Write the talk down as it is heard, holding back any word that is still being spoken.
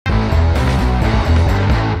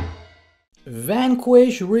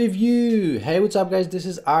Vanquish review. Hey, what's up guys, this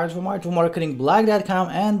is Art from artofmarketingblack.com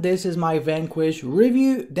and this is my Vanquish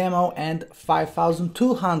review demo and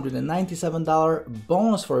 $5,297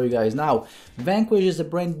 bonus for you guys. Now, Vanquish is a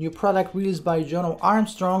brand new product released by Jono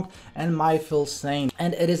Armstrong and my Filsane,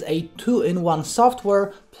 and it is a 2-in-1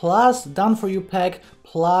 software plus done for you pack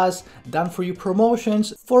plus done for you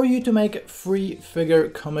promotions for you to make free figure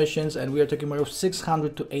commissions, and we are talking about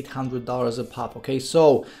 $600 to $800 a pop. Okay,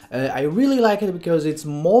 so I really like it because it's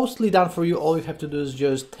mostly done for you. All you have to do is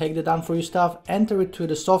just take the done for you stuff, enter it to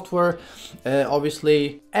the software,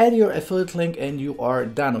 obviously add your affiliate link, and you are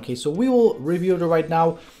done. Okay, so we will review it right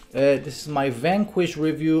now. This is my Vanquish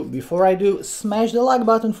review. Before I do, smash the like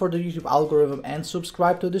button for the YouTube algorithm and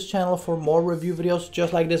subscribe to this channel for more review videos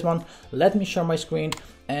just like this one. Let me share my screen,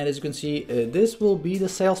 and as you can see, this will be the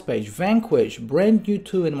sales page. Vanquish, brand new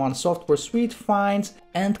 2-in-1 software suite, finds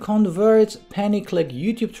and converts penny-click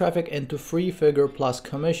YouTube traffic into free figure plus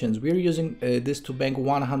commissions. We're using this to bank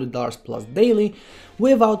 $100 plus daily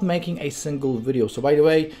without making a single video. So by the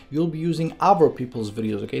way, you'll be using other people's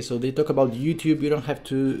videos. Okay, so they talk about YouTube, you don't have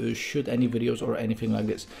to shoot any videos or anything like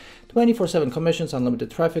this. 24/7 commissions,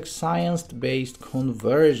 unlimited traffic, science-based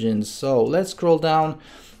conversions. So let's scroll down.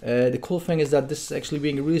 The cool thing is that this is actually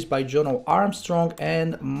being released by Jono Armstrong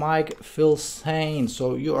and Mike Filsane.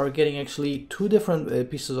 So you are getting actually two different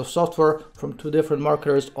pieces of software from two different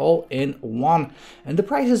marketers all in one. And the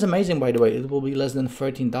price is amazing, by the way. It will be less than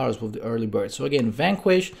 $13 with the early bird. So again,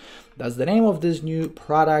 Vanquish, that's the name of this new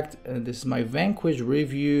product. This is my Vanquish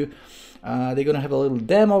review. They're gonna have a little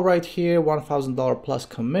demo right here, $1,000 plus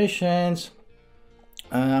commissions.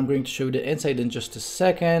 I'm going to show you the inside in just a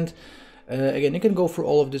second. Again, you can go through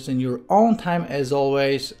all of this in your own time as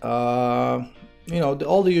always. You know,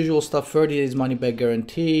 all the usual stuff, 30 days money back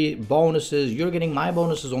guarantee, bonuses. You're getting my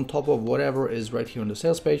bonuses on top of whatever is right here on the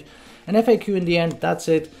sales page. And FAQ in the end, that's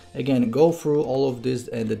it. Again, go through all of this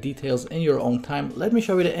and the details in your own time. Let me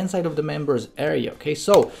show you the inside of the members area. Okay,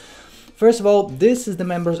 so first of all, this is the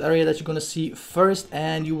members area that you're going to see first,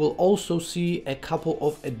 and you will also see a couple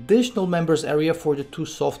of additional members area for the two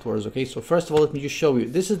softwares. Okay, so first of all, let me just show you.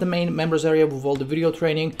 This is the main members area with all the video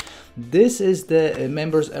training. This is the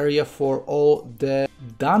members area for all the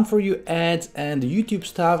done for you ads and YouTube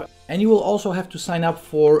stuff. And you will also have to sign up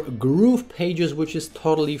for Groove pages, which is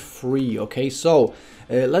totally free. Okay, so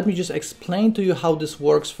let me just explain to you how this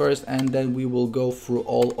works first, and then we will go through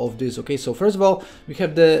all of this. Okay, so first of all, we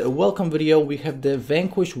have the welcome video, we have the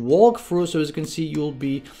Vanquish walkthrough. So as you can see, you'll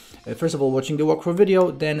be first of all watching the walkthrough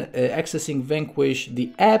video, then accessing Vanquish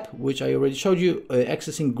the app, which I already showed you,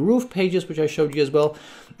 accessing Groove pages, which I showed you as well,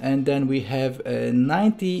 and then we have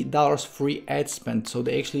 $90 free ad spend. So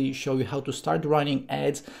they actually show you how to start running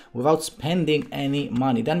ads without spending any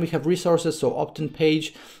money. Then we have resources, so opt-in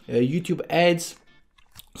page, YouTube ads.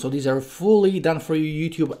 So these are fully done for you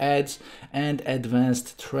YouTube ads and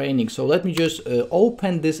advanced training. So let me just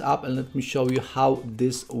open this up and let me show you how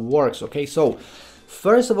this works. Okay, so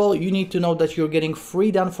first of all, you need to know that you're getting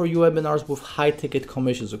free done for you webinars with high ticket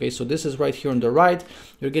commissions. Okay, so this is right here on the right.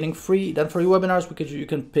 You're getting free done for you webinars because you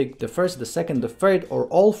can pick the first, the second, the third, or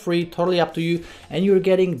all free, totally up to you. And you're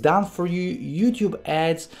getting done for you YouTube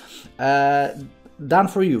ads done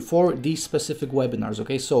for you for these specific webinars.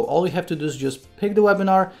 Okay, so all you have to do is just pick the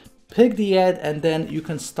webinar, pick the ad, and then you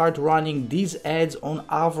can start running these ads on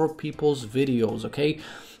other people's videos. Okay,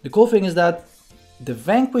 the cool thing is that the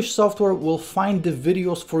Vanquish software will find the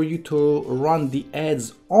videos for you to run the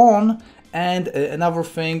ads on, and another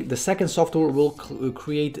thing, the second software will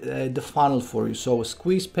create the funnel for you. So a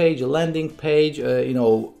squeeze page, a landing page, you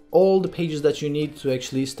know, all the pages that you need to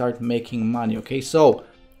actually start making money. Okay, so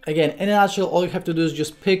again, in a nutshell, all you have to do is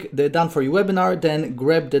just pick the done for you webinar, then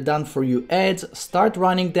grab the done for you ads, start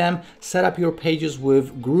running them, set up your pages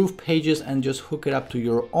with Groove pages, and just hook it up to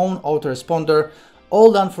your own autoresponder.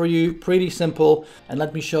 All done for you, pretty simple. And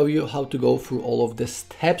let me show you how to go through all of the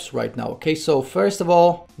steps right now. Okay, so first of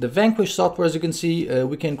all, the Vanquish software, as you can see,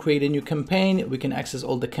 we can create a new campaign, we can access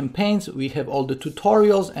all the campaigns, we have all the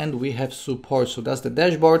tutorials, and we have support. So that's the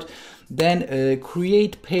dashboard. Then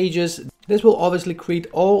create pages. This will obviously create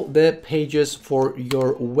all the pages for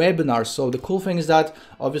your webinar. So the cool thing is that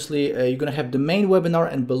obviously you're gonna have the main webinar,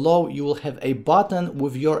 and below you will have a button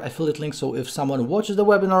with your affiliate link. So if someone watches the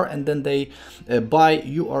webinar and then they buy,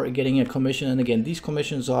 you are getting a commission. And again, these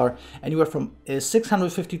commissions are anywhere from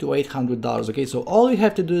 $650 to $800. Okay, so all you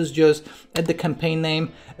have to do is just add the campaign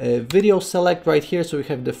name, video select right here. So we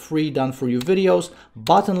have the free done for you videos,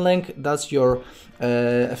 button link, that's your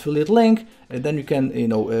affiliate link. And then you can, you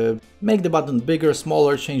know, make the button bigger,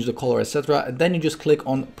 smaller, change the color, etc. And then you just click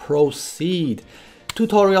on proceed.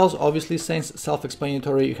 Tutorials, obviously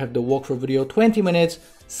self-explanatory. You have the walkthrough video, 20 minutes,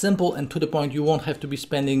 simple and to the point. You won't have to be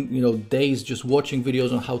spending, you know, days just watching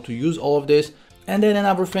videos on how to use all of this. And then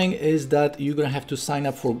another thing is that you're gonna have to sign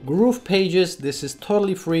up for Groove Pages. This is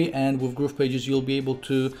totally free, and with Groove Pages you'll be able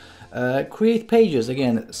to create pages,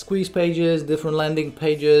 again, squeeze pages, different landing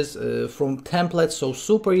pages from templates, so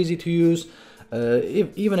super easy to use.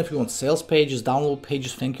 Even if you want sales pages, download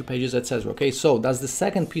pages, thank you pages, etc. Okay, so that's the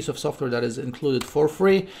second piece of software that is included for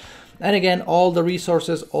free. And again, all the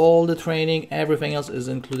resources, all the training, everything else is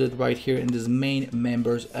included right here in this main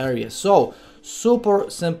members area. So super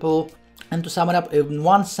simple. And to sum it up in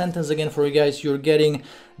one sentence again for you guys, you're getting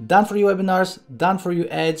done for your webinars, done for your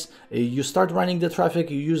ads, you start running the traffic,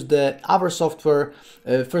 you use the other software,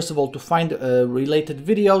 first of all, to find related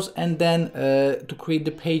videos, and then to create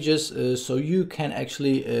the pages so you can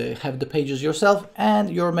actually have the pages yourself, and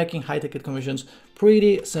you're making high ticket commissions.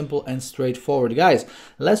 Pretty simple and straightforward, guys.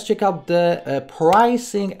 Let's check out the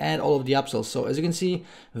pricing and all of the upsells. So as you can see,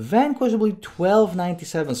 Vanquish will be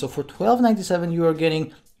 $12.97. So for $12.97, you are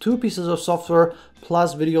getting 2 pieces of software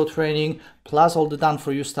plus video training plus all the done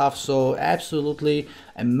for you stuff. So absolutely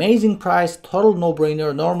amazing price, total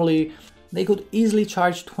no-brainer. Normally they could easily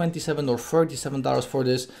charge $27 or $37 for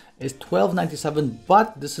this. It's $12.97,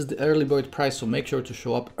 but this is the early bird price, so make sure to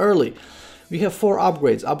show up early. We have 4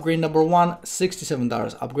 upgrades. Upgrade number 1,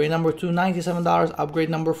 $67. Upgrade number 2, $97. Upgrade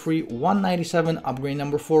number 3, $197. Upgrade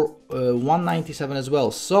number 4, $197 as well.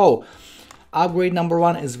 So upgrade number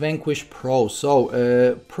 1 is Vanquish Pro.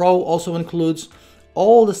 So Pro also includes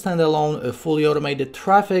all the standalone fully automated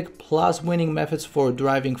traffic plus winning methods for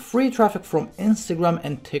driving free traffic from Instagram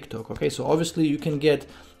and TikTok. Okay, so obviously you can get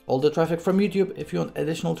all the traffic from YouTube. If you want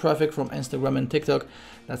additional traffic from Instagram and TikTok,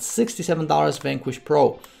 that's $67 Vanquish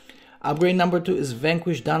Pro. Upgrade number 2 is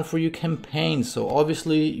Vanquish Done For You campaign. So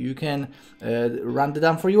obviously you can run the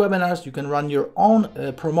Done For You webinars, you can run your own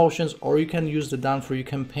promotions, or you can use the Done For You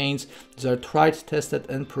campaigns. These are tried, tested,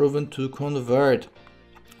 and proven to convert.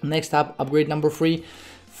 Next up, upgrade number 3,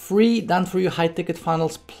 free Done For You high ticket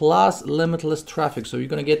funnels plus limitless traffic. So you're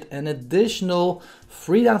gonna get an additional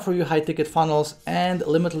free Done For You high ticket funnels, and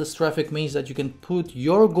limitless traffic means that you can put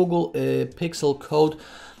your Google Pixel code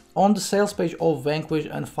on the sales page of Vanquish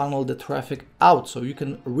and funnel the traffic out. So you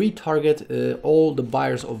can retarget all the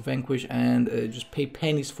buyers of Vanquish and just pay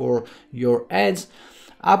pennies for your ads.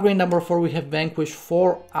 Upgrade number 4, we have Vanquish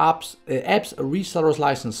for apps reseller's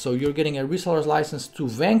license. So you're getting a reseller's license to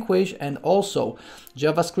Vanquish and also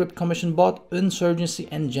JavaScript Commission Bot, Insurgency,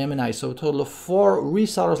 and Gemini. So a total of 4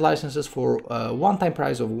 reseller's licenses for a one-time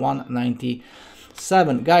price of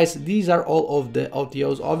 $197. Guys, these are all of the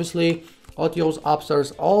OTOs. Obviously, OTOs,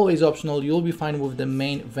 upstarts, always optional. You'll be fine with the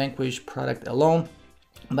main Vanquish product alone.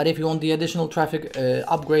 But if you want the additional traffic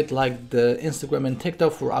upgrade, like the Instagram and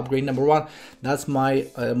TikTok for upgrade number 1, that's my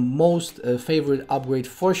most favorite upgrade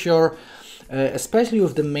for sure, especially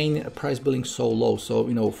with the main price billing so low. So,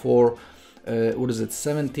 you know, for what is it,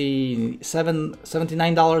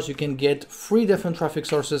 $79, you can get 3 different traffic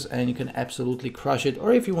sources and you can absolutely crush it.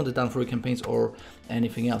 Or if you want it done for your campaigns or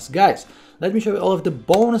anything else. Guys, let me show you all of the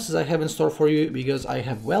bonuses I have in store for you, because I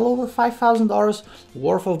have well over $5,000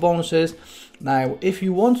 worth of bonuses. Now, if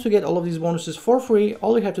you want to get all of these bonuses for free,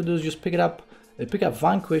 all you have to do is just pick up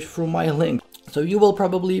Vanquish through my link. So you will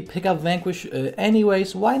probably pick up Vanquish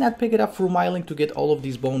anyways. Why not pick it up through my link to get all of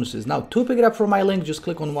these bonuses? Now, to pick it up from my link, just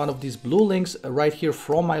click on one of these blue links right here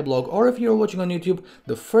from my blog. Or if you're watching on YouTube,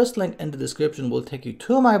 the first link in the description will take you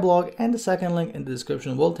to my blog, and the second link in the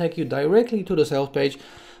description will take you directly to the sales page,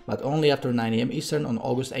 but only after 9 AM Eastern on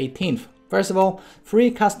August 18th. First of all, 3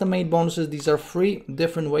 custom-made bonuses. These are 3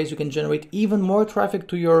 different ways you can generate even more traffic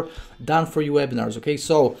to your Done For You webinars. Okay,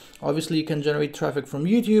 so obviously you can generate traffic from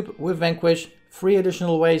YouTube with Vanquish. 3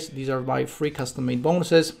 additional ways. These are my 3 custom-made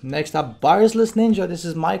bonuses. Next up, Buyers List Ninja. This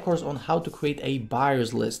is my course on how to create a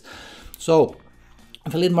buyers list. So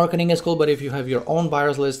affiliate marketing is cool, but if you have your own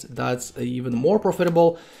buyers list, that's even more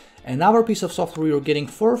profitable. Another piece of software you're getting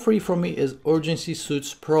for free from me is Urgency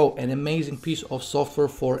Suits Pro, an amazing piece of software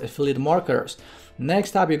for affiliate marketers.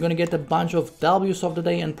 Next up, you're going to get a bunch of W's of the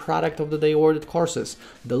day and product of the day awarded courses: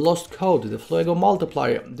 the Lost Code, the Fuego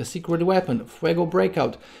Multiplier, the Secret Weapon, Fuego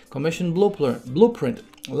Breakout, Commission Blueprint,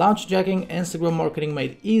 Launch Jacking, Instagram Marketing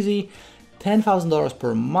Made Easy, $10,000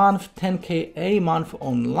 per month, 10K a month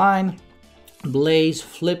online, Blaze,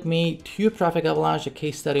 Flip Me, Tube Traffic Avalanche, a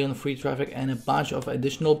case study on free traffic, and a bunch of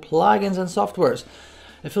additional plugins and softwares.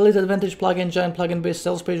 Affiliate Advantage plugin, Giant plugin based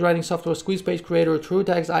sales page writing software, Squeeze Page Creator,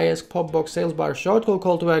 TrueTags, IS, Popbox, Sales Bar, Shortcode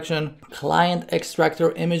call to action, Client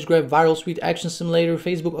Extractor, Image Grab, Viral Suite, Action Simulator,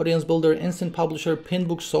 Facebook Audience Builder, Instant Publisher,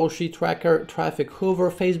 Pinbook, Social Tracker, Traffic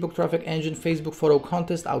Hoover, Facebook Traffic Engine, Facebook Photo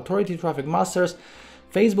Contest, Authority Traffic Masters,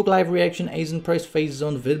 Facebook Live Reaction, Asian Press, Face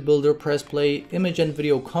Zone, Vid Builder, Press Play, Image and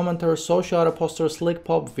Video Commenter, Social Auto Poster, Slick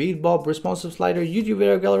Pop, VidBob, Responsive Slider, YouTube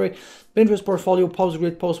Video Gallery, Pinterest Portfolio, Post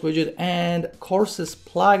Grid, Post Widget, and Courses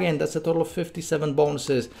plugin. That's a total of 57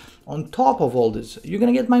 bonuses. On top of all this, you're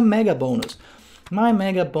gonna get my mega bonus. My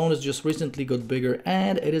mega bonus just recently got bigger,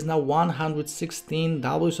 and it is now 116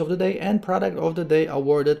 W's of the day and product of the day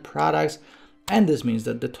awarded products. And this means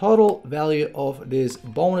that the total value of this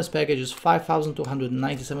bonus package is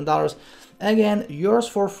 $5,297. Again, yours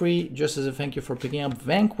for free, just as a thank you for picking up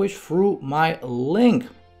Vanquish through my link.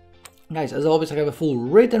 Guys, as always, I have a full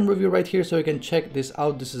written review right here, so you can check this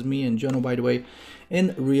out. This is me and Jono, by the way,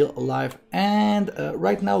 in real life. And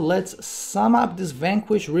right now, let's sum up this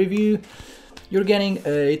Vanquish review. You're getting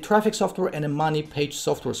a traffic software and a money page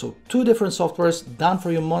software. So two different softwares done for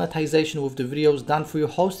your monetization with the videos, done for your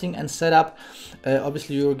hosting and setup.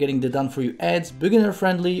 Obviously, you're getting the done for you ads, beginner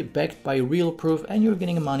friendly, backed by real proof, and you're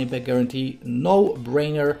getting a money back guarantee. No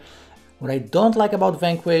brainer. What I don't like about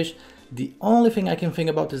Vanquish, the only thing I can think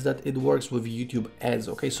about is that it works with YouTube ads.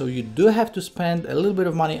 Okay, so you do have to spend a little bit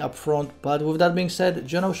of money up front, but with that being said,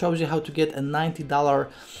 Jono shows you how to get a $90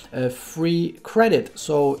 free credit.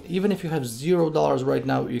 So even if you have $0 right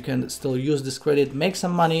now, you can still use this credit, make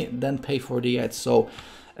some money, then pay for the ads. So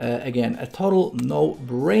again, a total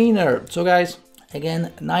no-brainer. So guys,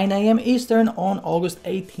 again, 9 AM Eastern on August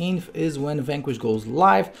 18th is when Vanquish goes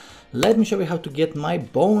live. Let me show you how to get my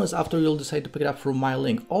bonus after you'll decide to pick it up through my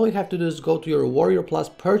link. All you have to do is go to your Warrior Plus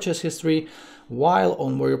purchase history. While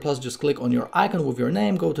on Warrior Plus, just click on your icon with your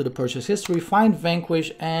name, go to the purchase history, find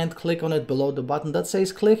Vanquish, and click on it below the button that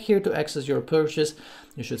says click here to access your purchase.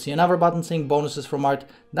 You should see another button saying bonuses from Art.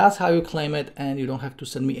 That's how you claim it, and you don't have to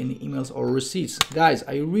send me any emails or receipts. Guys,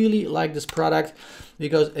 I really like this product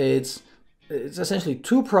because it's essentially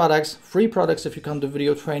two products, free products if you come to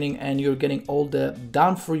video training, and you're getting all the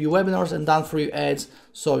done for you webinars and done for you ads.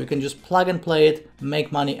 So you can just plug and play it,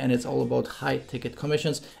 make money, and it's all about high ticket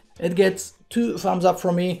commissions. It gets 2 thumbs up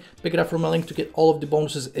from me. Pick it up from my link to get all of the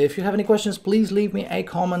bonuses. If you have any questions, please leave me a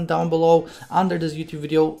comment down below under this YouTube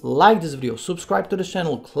video. Like this video, subscribe to the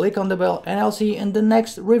channel, click on the bell, and I'll see you in the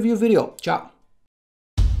next review video. Ciao.